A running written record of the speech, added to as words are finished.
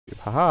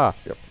Haha.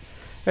 Yep.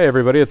 Hey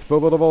everybody, it's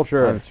Bobo the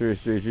Vulture. I'm Serious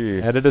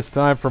JG. And it is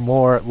time for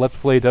more Let's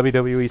Play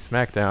WWE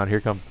SmackDown. Here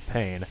comes the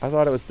pain. I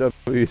thought it was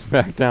WWE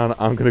SmackDown.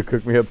 I'm gonna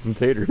cook me up some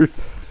taters.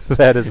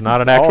 That is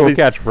not an actual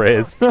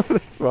catchphrase.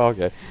 Well,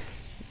 okay.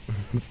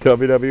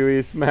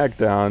 WWE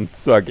SmackDown,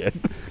 suck it.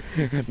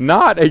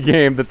 Not a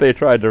game that they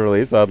tried to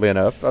release, oddly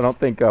enough. I don't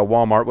think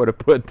Walmart would have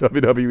put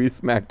WWE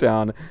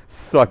SmackDown,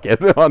 suck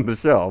it, on the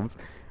shelves.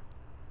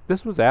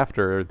 This was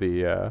after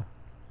the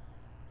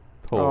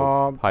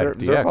whole height of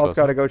DX. Zerfall's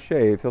got to go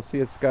shave. He'll see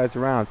his guys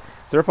around.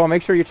 Zerfall,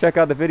 make sure you check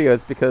out the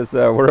videos because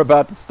we're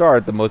about to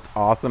start the most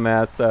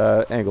awesome-ass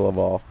angle of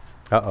all.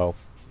 Uh-oh.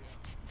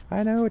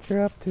 I know what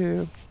you're up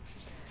to,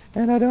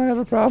 and I don't have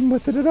a problem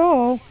with it at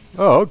all.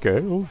 Oh, okay.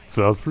 Well,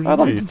 sounds pretty I'd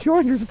like neat. to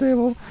join your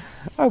stable.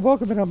 I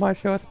welcome it on my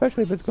show,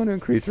 especially if it's going to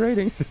increase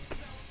ratings.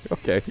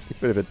 Okay,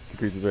 if it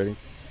increases ratings.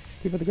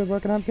 Keep up the good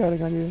work, and I'm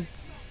counting on you.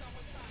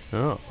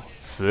 Oh,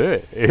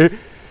 sick.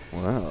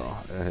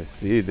 Well, I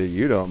see that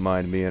you don't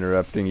mind me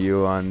interrupting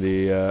you on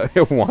the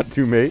want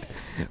to mate.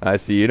 I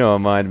see you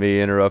don't mind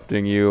me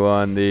interrupting you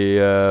on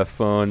the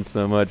phone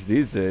so much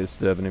these days,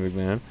 Stephanie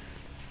McMahon.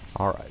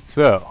 Alright,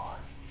 so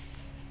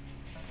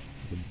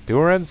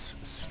endurance,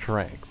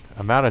 strength,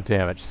 amount of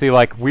damage. See,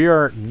 like, we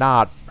are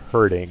not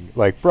hurting.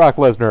 Like, Brock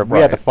Lesnar, we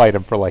had to fight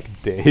him for,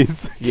 like,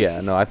 days. Yeah,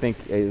 no, I think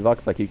it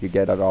looks like he could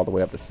get it all the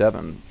way up to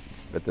 7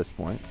 at this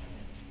point.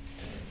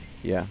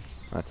 Yeah.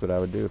 That's what I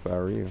would do if I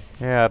were you.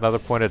 Yeah, another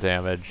point of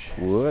damage.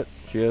 What?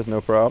 She has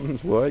no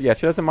problems? What? Yeah,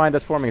 she doesn't mind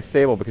us forming a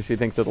stable because she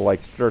thinks it'll,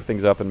 like, stir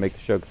things up and make the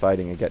show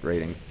exciting and get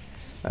ratings.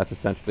 That's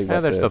essentially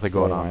what there's nothing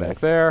going on back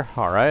there.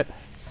 Alright,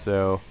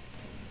 so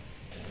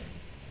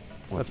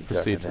let's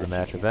proceed to the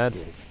match event.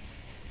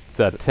 It's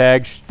a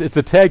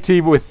tag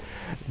team with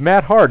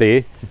Matt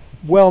Hardy,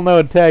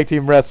 well-known tag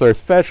team wrestler,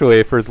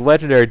 especially for his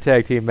legendary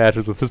tag team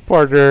matches with his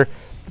partner,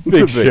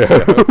 Big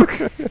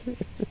Show.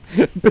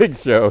 Big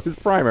Show, his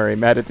primary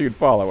Mattitude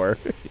follower.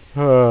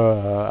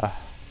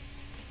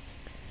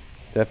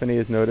 Stephanie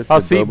has noticed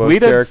that Bobo's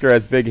character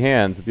has big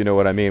hands, if you know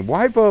what I mean.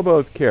 Why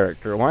Bobo's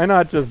character? Why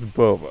not just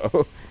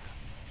Bobo?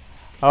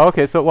 Oh,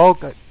 okay, so, well,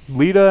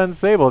 Lita and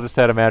Sable just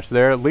had a match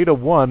there. Lita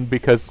won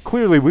because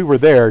clearly we were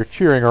there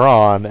cheering her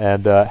on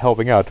and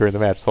helping out during the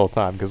match the whole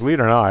time, because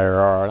Lita and I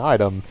are an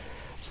item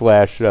 /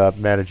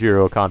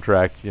 managerial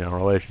contract,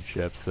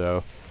 relationship,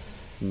 so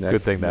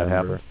good thing that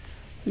happened.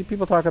 See,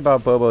 people talk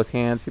about Bobo's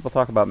hands, people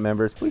talk about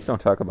members. Please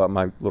don't talk about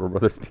my little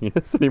brother's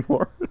penis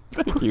anymore.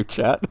 Thank you,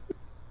 chat.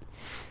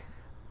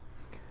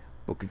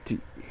 Booker T.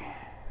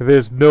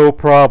 There's no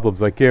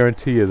problems, I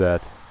guarantee you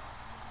that.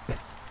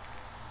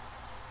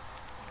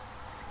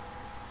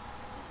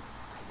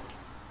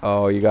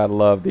 Oh, you gotta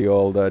love the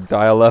old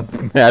dial-up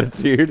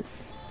attitude.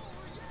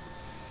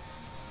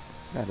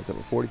 That is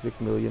over 46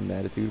 million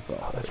attitude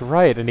followers. Oh, that's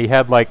right, and he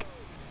had, like,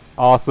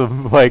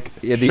 awesome, like,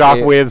 yeah,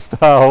 shockwave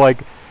style,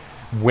 like,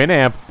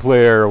 Winamp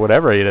player or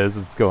whatever it is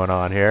that's going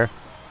on here.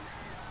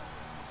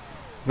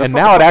 And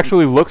now it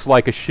actually looks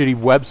like a shitty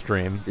web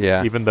stream.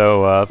 Yeah. Even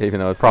though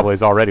it probably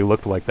has already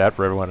looked like that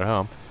for everyone at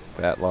home.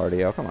 Fat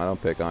Lardy. Oh, come on,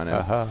 don't pick on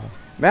him.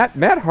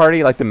 Matt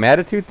Hardy, like the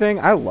Mattitude thing,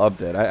 I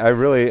loved it.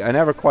 I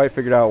never quite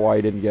figured out why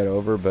he didn't get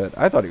over, but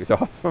I thought he was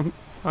awesome.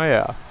 Oh,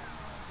 yeah.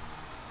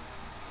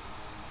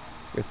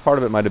 Because part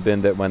of it might have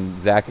been that when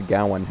Zach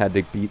Gowen had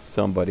to beat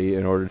somebody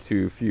in order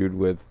to feud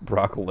with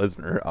Brock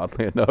Lesnar,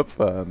 oddly enough,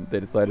 they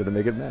decided to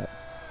make it Matt.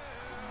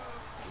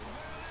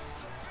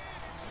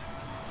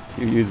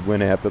 You use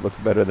Winamp, it looks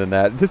better than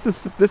that. This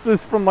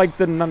is from like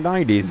the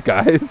 90s,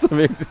 guys. I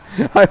mean,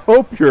 I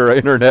hope your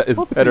internet is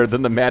better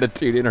than the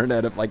Mattitude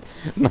internet of like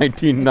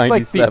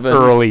 1997. It's like the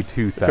early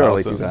 2000s.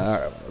 Early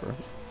 2000s.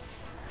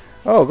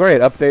 Oh, great!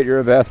 Update your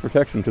Avast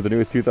protection to the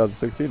newest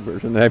 2016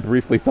 version. And I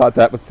briefly thought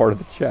that was part of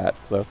the chat,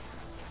 so.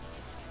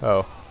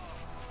 Oh,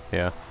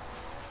 yeah.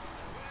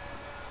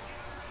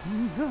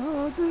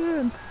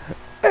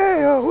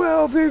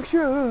 AOL Big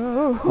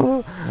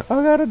Show.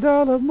 I got a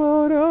dollar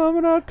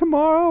modem, and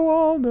tomorrow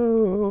I'll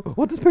know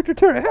what this picture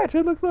Terry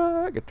Hatchett looks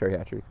like. Terry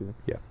Hatchett, excuse me.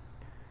 Yeah.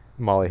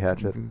 Molly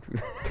Hatchet.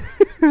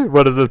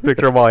 What does this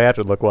picture of Molly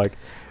Hatchet look like?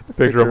 It's a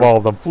picture of all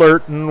of them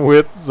flirting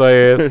with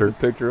Zaster. It's a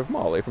picture of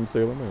Molly from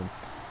Sailor Moon.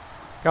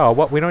 Oh,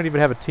 what? We don't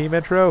even have a team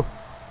intro?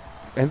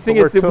 And the thing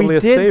is that we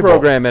did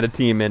program at a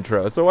team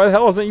intro, so why the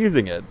hell isn't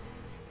using it?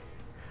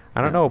 I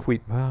don't know if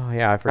we... Oh,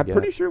 yeah, I forget.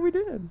 I'm pretty sure we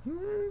did.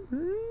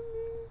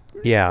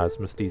 Yeah, it's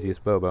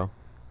Mystesius Bobo.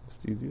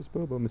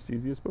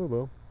 Mystesius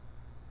Bobo.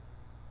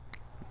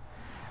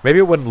 Maybe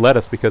it wouldn't let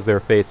us because we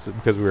were face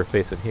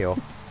and heel.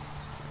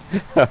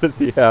 How does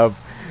he have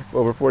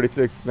over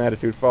 46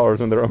 Mattitude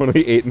followers when there are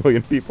only 8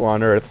 million people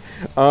on Earth?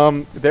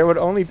 There would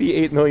only be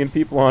 8 million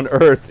people on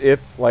Earth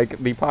if,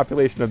 like, the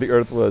population of the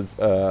Earth was,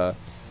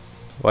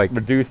 like,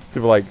 reduced to,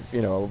 like,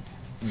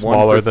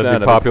 smaller than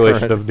the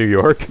population of New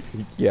York.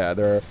 Yeah,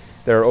 there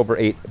are over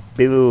 8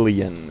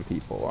 billion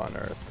people on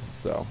Earth,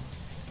 so.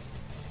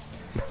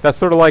 That's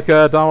sort of like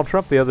Donald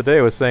Trump the other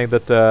day was saying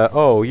that,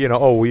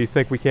 we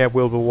think we can't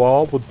build a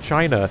wall? Well,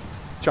 China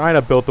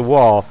built the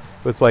wall.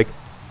 It's like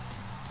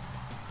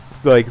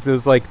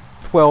there's like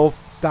 12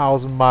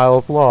 1,000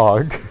 miles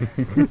long.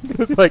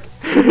 It's like,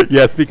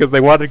 yes, because they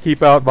wanted to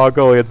keep out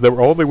Mongolians that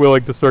were only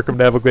willing to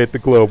circumnavigate the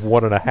globe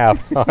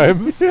 1.5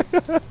 times.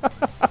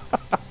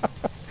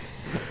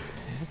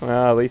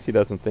 Well, at least he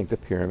doesn't think the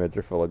pyramids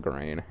are full of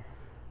grain.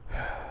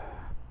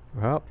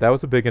 Well, that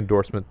was a big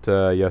endorsement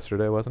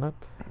yesterday, wasn't it?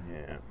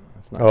 Yeah.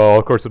 That's not Oh,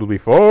 of course it'll be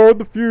for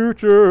the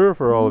future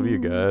for all of you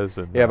guys.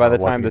 And, yeah, by the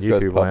time watching this in goes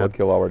YouTube public, land.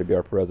 he'll already be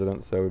our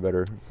president, so we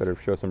better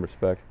show some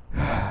respect.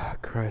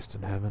 Christ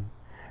in heaven.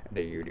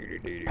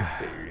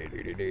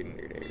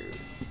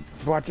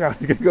 Watch out,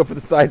 he's gonna go for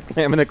the side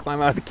slam and then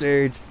climb out of the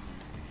cage.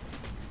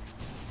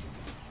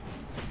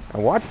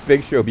 And watch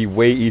Big Show be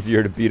way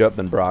easier to beat up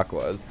than Brock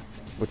was,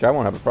 which I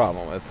won't have a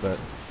problem with, but...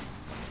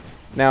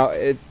 Now,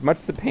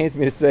 much as it pains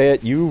me to say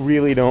it, you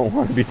really don't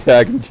want to be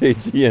tagging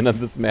JG in on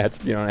this match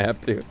if you don't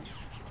have to.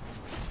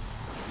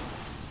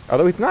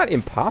 Although it's not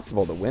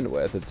impossible to win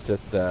with, it's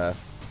just, you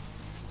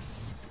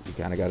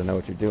kind of got to know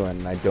what you're doing,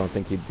 and I don't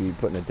think he'd be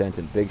putting a dent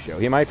in Big Show.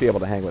 He might be able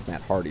to hang with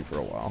Matt Hardy for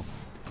a while.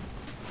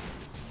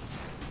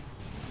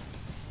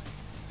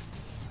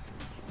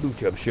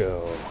 Lucha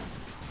Show.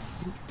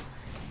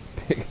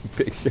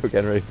 Big Show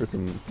getting ready for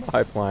some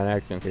high-flying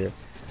action here.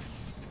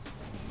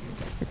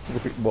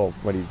 Well,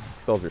 when he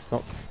sells your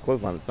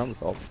clothesline with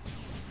somersault.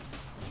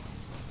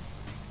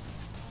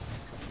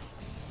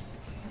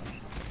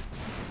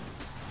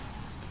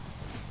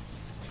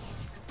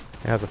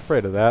 I was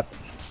afraid of that.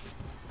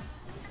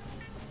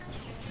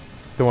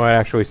 Then when I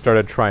actually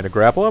started trying to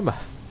grapple him.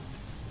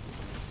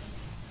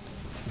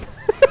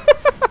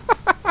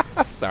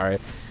 Sorry.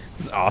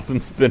 This is awesome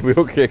spin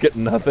wheel kick at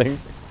nothing.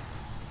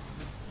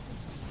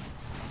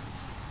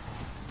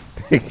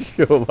 Big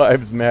Show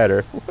lives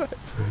matter. What?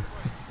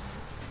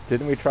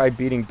 Didn't we try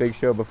beating Big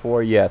Show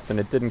before? Yes, and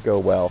it didn't go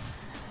well.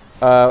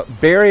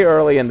 Very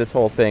early in this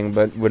whole thing,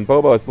 but when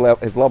Bobo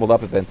has leveled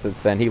up a bit since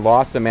then, he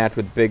lost a match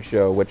with Big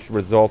Show, which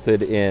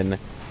resulted in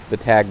the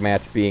tag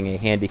match being a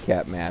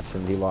handicap match,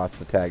 and he lost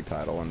the tag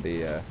title. And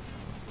yeah.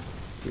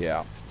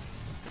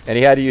 And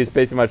he had to use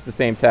basically much the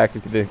same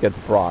tactic he did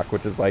against Brock,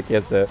 which is like he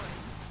has to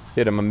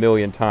hit him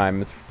 1,000,000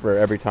 times for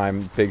every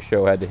time Big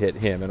Show had to hit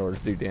him in order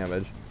to do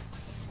damage.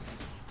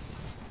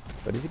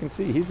 But as you can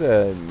see, he's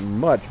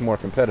much more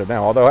competitive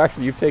now. Although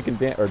actually, you've taken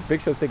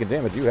Big Show's taken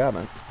damage. You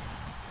haven't.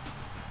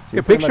 So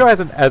yeah, Big Show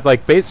hasn't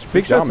Big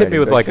Show's hit me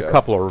with like a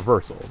couple of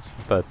reversals,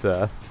 but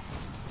man,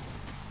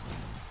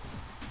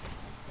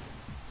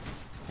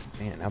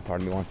 now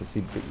part of me wants to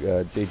see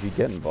JG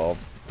get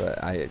involved,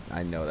 but I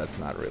know that's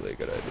not really a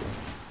good idea.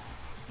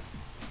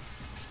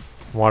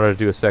 Wanted to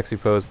do a sexy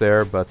pose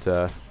there,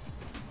 but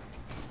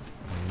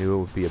knew it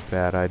would be a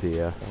bad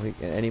idea. Well,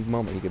 at any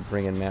moment he could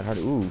bring in Matt Hardy.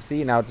 Ooh,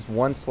 see, now just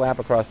one slap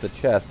across the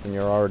chest and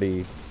you're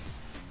already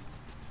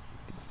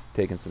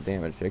taking some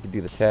damage. I could do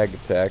the tag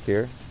attack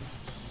here.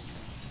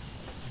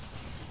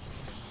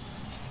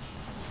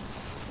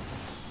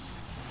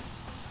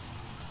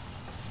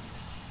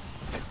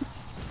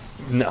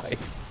 Nice.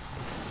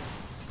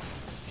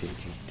 JG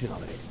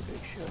dominating the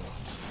Big Show.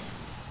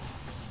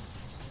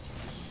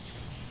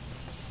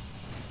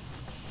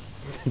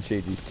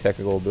 JG's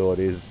technical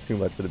ability is too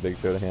much for the Big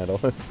Show to handle.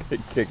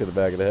 Big kick to the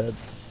back of the head.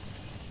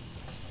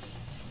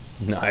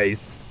 Nice.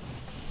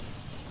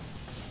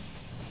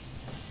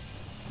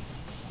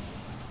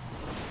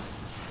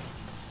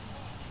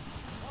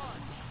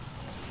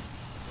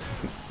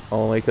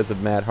 Only because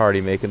of Matt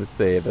Hardy making the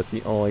save. That's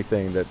the only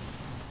thing that...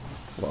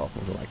 Well, it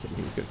wasn't like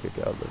he was going to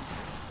kick out, but...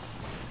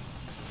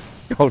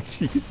 Oh,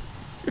 jeez.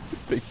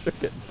 Big Show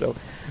getting so...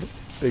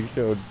 Big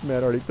Show and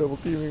Matt Hardy double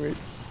teaming me.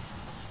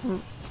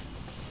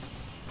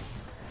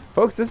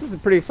 Folks, this is a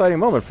pretty exciting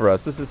moment for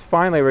us. This is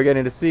finally we're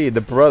getting to see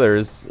the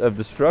Brothers of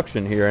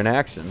Destruction here in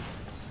action.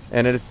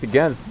 And it's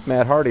against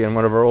Matt Hardy and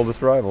one of our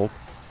oldest rivals.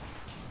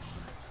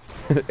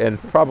 And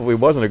it probably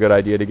wasn't a good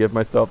idea to give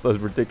myself those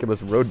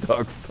ridiculous Road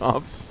Dogg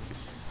stomps.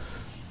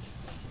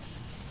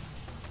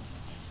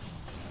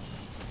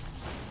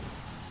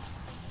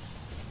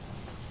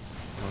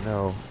 Oh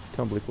no,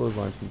 tumbly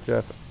clothesline from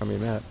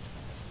Matt.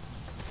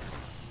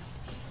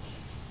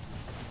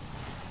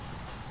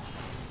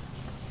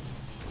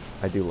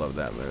 I do love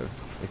that move.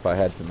 If I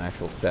had some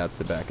actual stats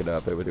to back it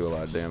up, it would do a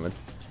lot of damage.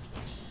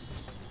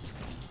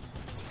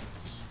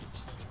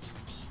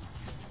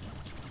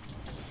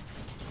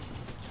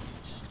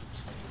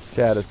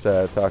 Chad is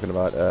talking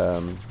about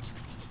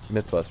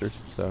Mythbusters,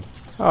 so...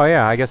 Oh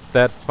yeah, I guess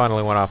that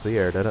finally went off the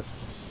air, did it?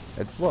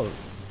 Well, it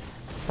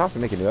stopped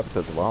making new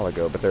episodes a while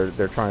ago, but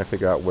they're trying to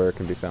figure out where it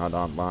can be found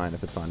online,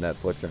 if it's on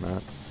Netflix or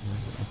not.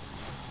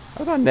 I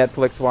was on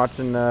Netflix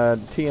watching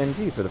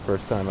TNG for the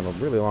first time in a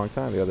really long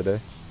time the other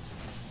day.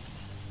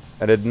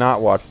 I did not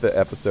watch the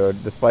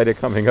episode, despite it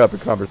coming up in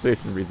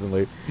conversation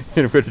recently,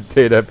 in which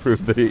Data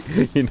proved that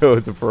he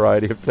knows a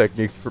variety of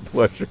techniques for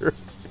pleasure.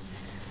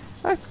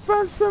 I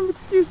found some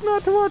excuse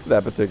not to watch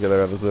that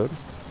particular episode.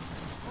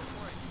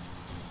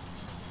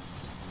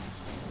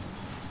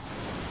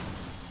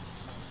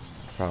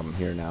 Problem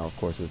here now, of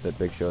course, is that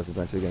Big Show is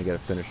eventually going to get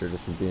a finisher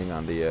just from being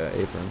on the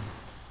apron.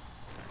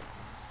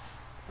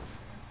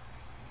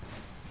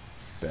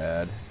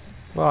 Bad.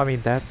 Well, I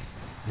mean, that's...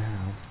 You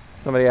know.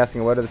 Somebody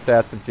asking, what are the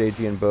stats of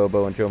JG and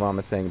Bobo, and Joe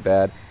Mama saying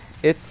bad.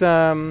 It's,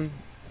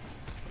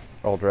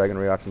 All Dragon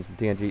reactions from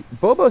TNG.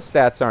 Bobo's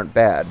stats aren't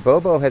bad.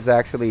 Bobo has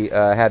actually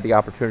had the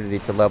opportunity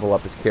to level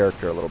up his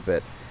character a little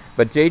bit.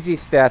 But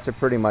JG's stats are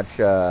pretty much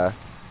the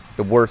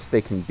worst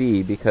they can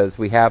be because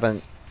we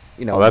haven't,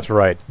 you know... Oh, that's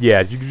right.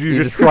 Yeah,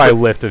 you just try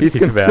lift and he's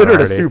teach him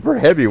considered a super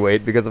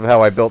heavyweight because of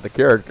how I built the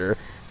character.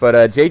 But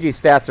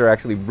JG's stats are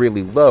actually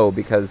really low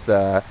because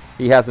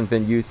he hasn't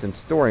been used in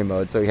story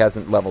mode, so he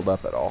hasn't leveled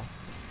up at all.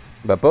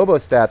 But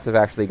Bobo's stats have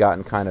actually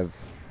gotten kind of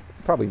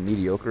probably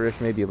mediocre-ish,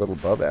 maybe a little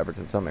above average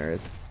in some areas.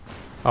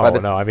 Oh,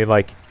 no, I mean,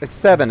 like...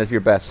 7 is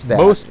your best stat.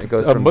 Most of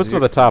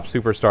the top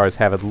superstars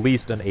have at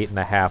least an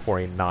 8.5 or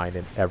a 9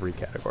 in every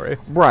category.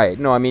 Right.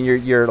 No, I mean,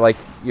 you're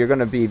going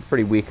to be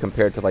pretty weak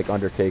compared to, like,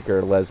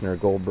 Undertaker, Lesnar,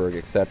 Goldberg,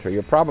 etc.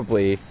 You're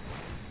probably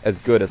as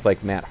good as,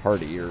 like, Matt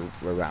Hardy or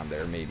around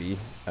there, maybe.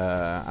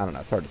 I don't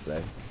know. It's hard to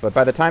say. But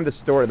by the time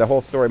the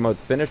whole story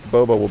mode's finished,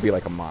 Bobo will be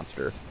like a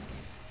monster.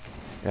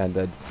 And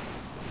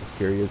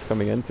here he is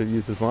coming in to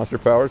use his monster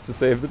powers to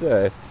save the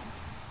day.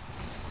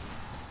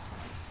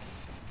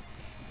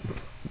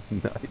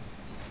 Nice.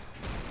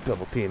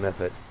 Double team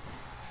effort.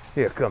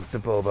 Here comes the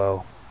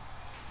Bobo.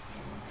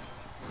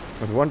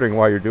 I was wondering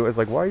why you're doing. It's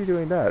like, why are you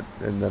doing that?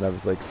 And then I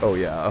was like, oh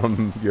yeah,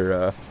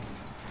 you're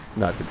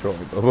not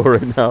controlling Bobo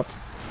right now.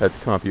 That's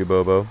Compu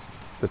Bobo.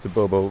 That's a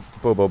Bobo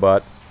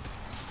bot.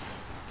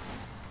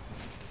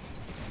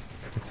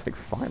 It's like,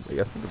 finally,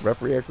 is the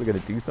referee actually going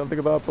to do something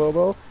about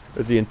Bobo?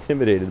 Or is he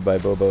intimidated by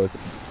Bobo's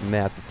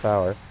massive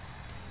power?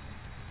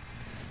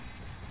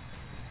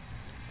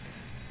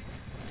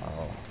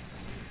 Oh.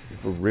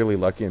 If we're really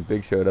lucky and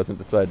Big Show doesn't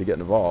decide to get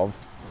involved.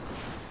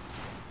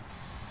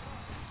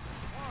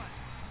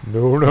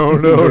 No, no,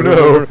 no,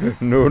 no.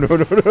 No, no,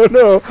 no, no,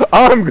 no.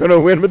 I'm going to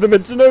win with the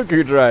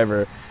Michinoku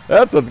driver.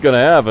 That's what's going to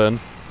happen.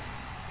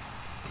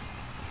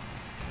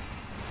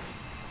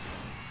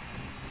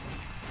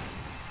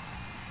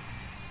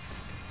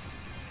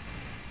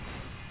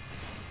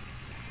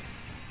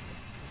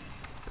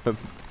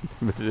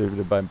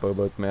 By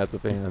Bobo's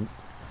massive hands.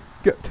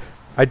 Good.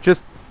 I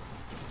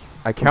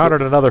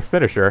countered another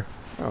finisher.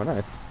 Oh,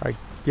 nice.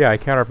 I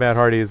countered Matt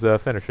Hardy's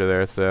finisher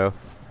there, so...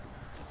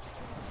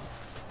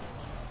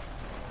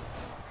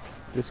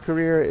 This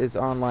career is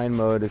online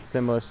mode, is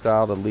similar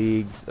style to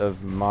leagues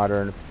of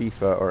modern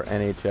FIFA or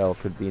NHL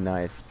could be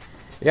nice.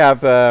 Yeah,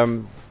 I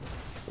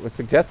was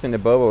suggesting to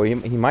Bobo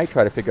he might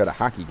try to figure out a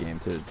hockey game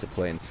to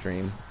play and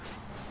stream.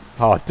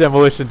 Oh,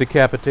 demolition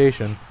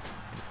decapitation.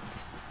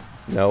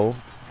 No,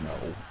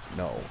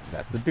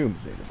 that's the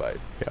Doomsday device.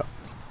 Yeah.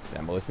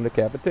 Demolition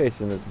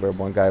decapitation is where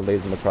one guy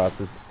lays him across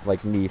his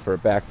knee for a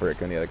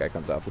backbreaker and the other guy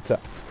comes out the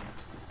top.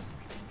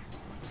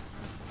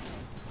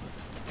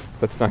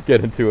 Let's not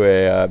get into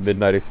a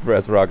Midnight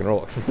Express rock and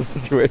roll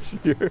situation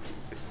here.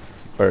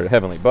 Or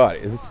Heavenly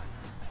Bodies.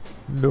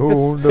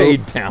 No, Just stay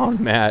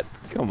down, Matt.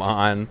 Come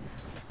on.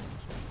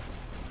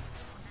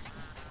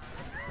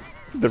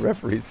 The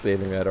referee's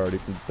saving Matt already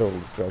from total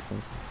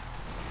destruction.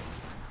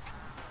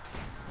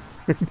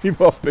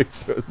 Meanwhile, Big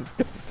Show's just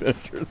got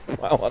finishers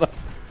while on up.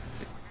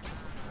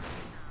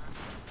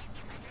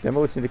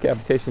 Demolition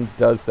Decapitation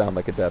does sound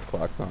like a Death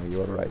Clock song,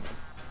 you are right.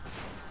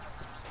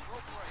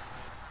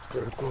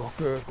 Death Clock,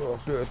 Death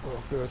Clock, Death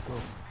Clock, Death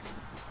Clock.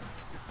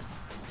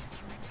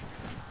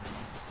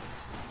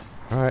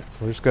 Alright,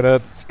 we're just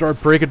gonna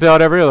start breaking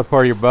down every other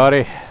part of your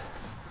body.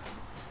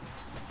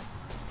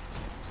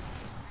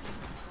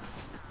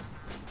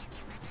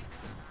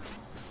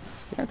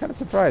 Yeah, I'm kind of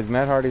surprised.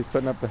 Matt Hardy's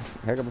putting up a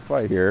heck of a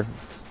fight here.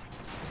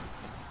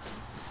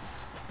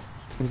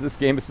 This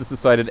game has just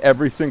decided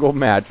every single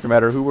match, no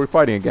matter who we're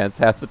fighting against,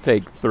 has to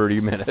take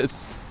 30 minutes.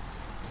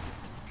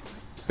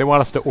 They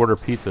want us to order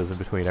pizzas in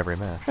between every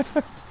match.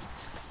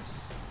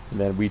 And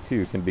then we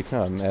too can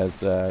become as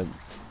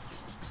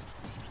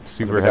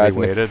super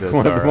heavy-weighted.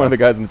 One of the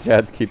guys in the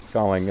chat keeps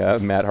calling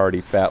Matt Hardy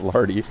Fat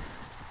Lardy.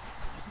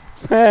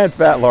 Man,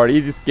 Fat Lardy,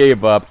 he just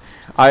gave up.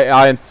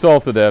 I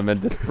insulted him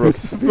and just broke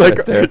his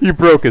spirit there. You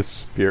broke his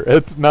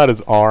spirit, not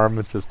his arm,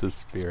 it's just his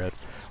spirit.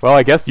 Well,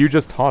 I guess you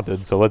just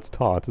taunted, so let's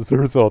taunt as a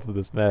result of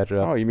this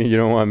matchup. Oh, you mean you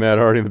don't want Matt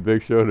Hardy and the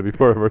Big Show to be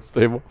part of our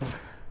stable?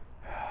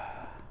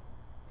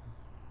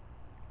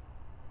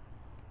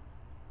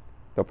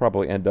 They'll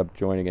probably end up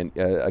joining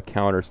a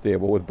counter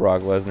stable with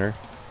Brock Lesnar.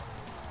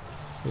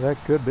 That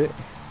could be.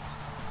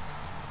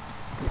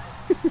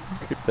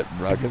 That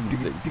Brock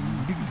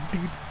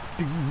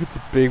It's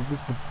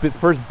the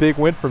first big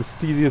win from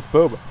Steeziest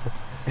Bobo.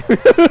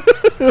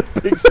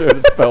 Big Show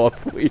just fell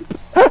asleep.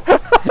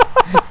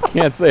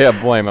 Can't say I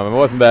blame him. It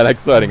wasn't that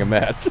exciting a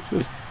match.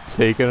 Just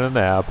taking a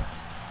nap.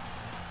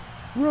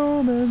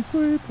 Roman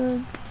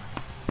sleeping.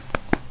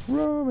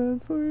 Roman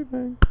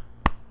sleeping.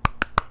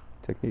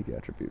 Technique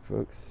attribute,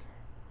 folks.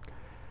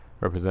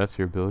 Represents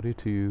your ability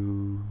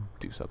to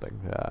do something.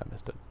 I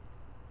missed it.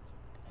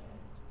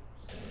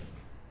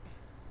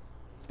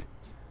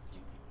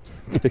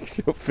 Big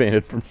Show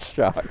fainted from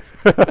shock.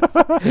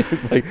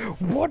 It's like,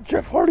 what?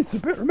 Jeff Hardy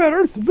submitted? Matt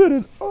Hardy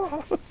submitted.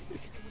 Oh.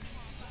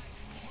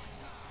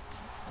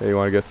 Hey, you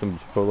want to get some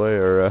Chipotle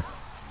or?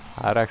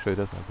 That actually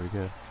does sound pretty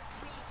good.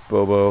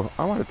 Bobo,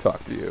 I want to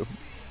talk to you.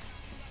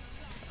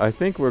 I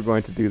think we're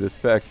going to do this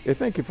fact.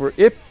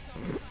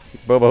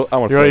 Bobo, I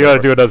want to. You got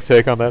to do another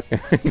take on that.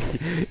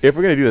 If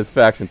we're gonna do this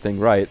faction thing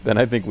right, then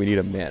I think we need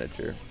a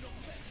manager.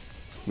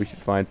 We should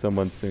find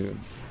someone soon.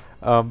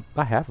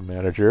 I have a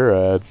manager.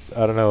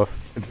 I don't know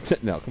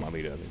if. No, come on,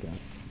 Lita doesn't count.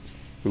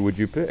 Who would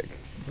you pick?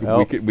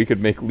 Well, we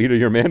could make Lita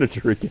your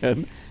manager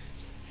again.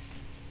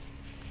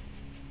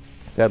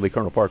 Sadly,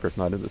 Colonel Parker's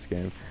not in this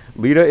game.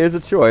 Lita is a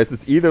choice.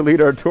 It's either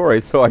Lita or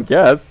Tori, so I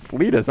guess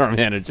Lita's our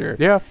manager.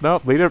 Yeah,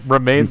 no, Lita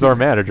remains our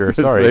manager.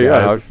 Sorry, so,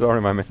 guys. Yeah, sorry,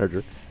 my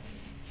manager.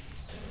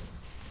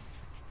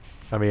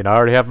 I mean, I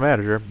already have a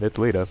manager. It's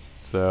Lita,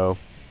 so.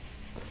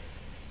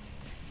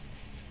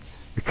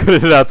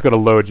 That's going to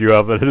load you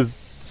up and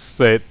just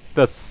say,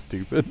 that's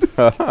stupid.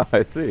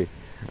 I see.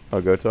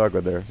 I'll go talk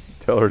with her.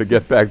 Tell her to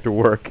get back to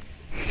work.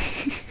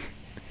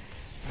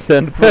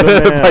 Send for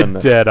the man. My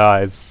dead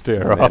eyes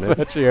stare off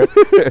at you.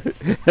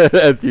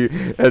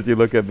 as you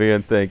look at me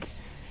and think,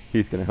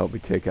 he's going to help me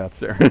take out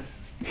Saren.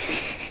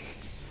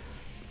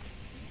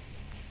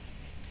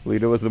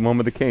 Lita was the one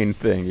with the cane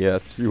thing.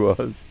 Yes, she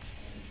was.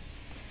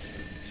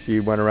 She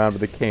went around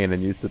with a cane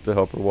and used it to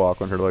help her walk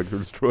when her legs were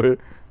destroyed.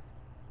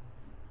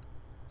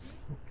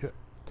 Okay.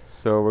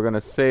 So we're going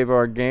to save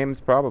our games,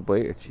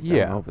 probably. Jeez, Yeah. I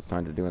don't know if it's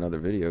time to do another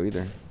video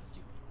either.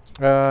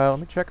 Let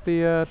me check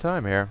the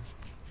time here.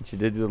 She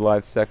did do the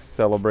live sex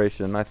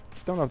celebration. I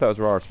don't know if that was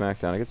Raw or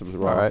SmackDown. I guess it was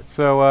Raw. Alright,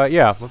 so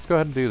yeah, let's go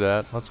ahead and do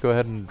that. Let's go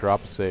ahead and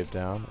drop a save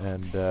down,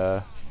 and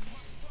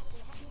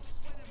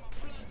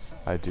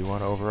I do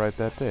want to overwrite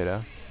that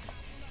data.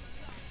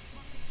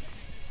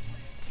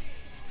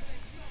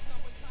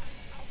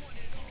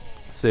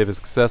 Save is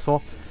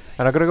successful,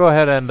 and I'm going to go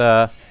ahead and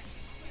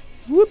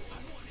whoop.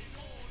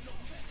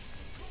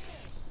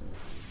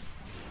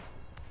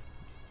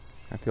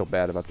 I feel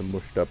bad about the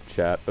mushed up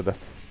chat, but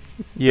that's...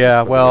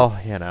 Yeah, well,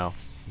 you know,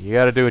 you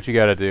gotta do what you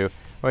gotta do.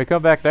 When we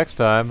come back next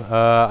time,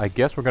 I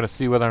guess we're gonna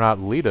see whether or not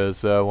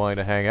Lita's willing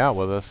to hang out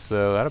with us,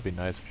 so that'd be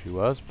nice if she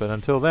was. But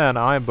until then,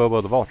 I'm Bobo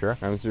the Vulture.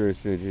 I'm Serious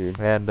JG.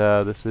 And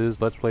this is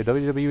Let's Play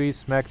WWE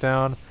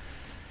SmackDown.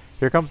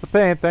 Here comes the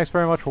pain. Thanks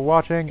very much for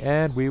watching,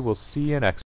 and we will see you next time.